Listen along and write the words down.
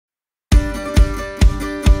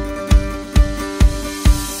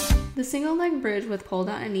The single leg bridge with pull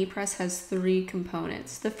down and knee press has 3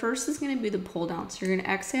 components. The first is going to be the pull down. So you're going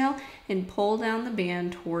to exhale and pull down the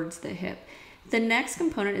band towards the hip. The next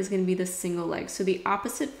component is going to be the single leg. So the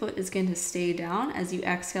opposite foot is going to stay down as you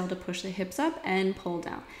exhale to push the hips up and pull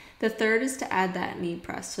down. The third is to add that knee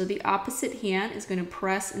press. So the opposite hand is going to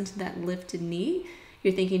press into that lifted knee.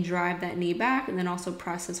 You're thinking drive that knee back and then also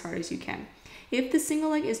press as hard as you can. If the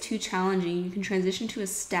single leg is too challenging, you can transition to a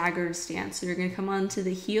staggered stance. So you're going to come onto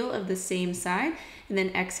the heel of the same side and then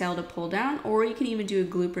exhale to pull down, or you can even do a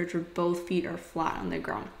glute bridge where both feet are flat on the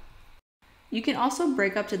ground. You can also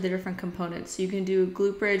break up to the different components. So you can do a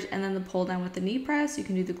glute bridge and then the pull down with the knee press. You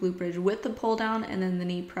can do the glute bridge with the pull down and then the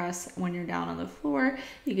knee press when you're down on the floor.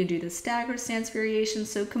 You can do the staggered stance variation.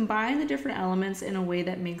 So combine the different elements in a way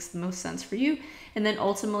that makes the most sense for you, and then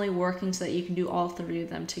ultimately working so that you can do all 3 of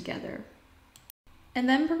them together. And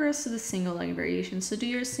then progress to the single leg variation. So do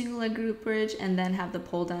your single leg glute bridge and then have the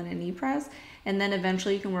pull down and knee press. And then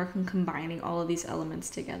eventually you can work on combining all of these elements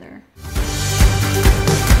together.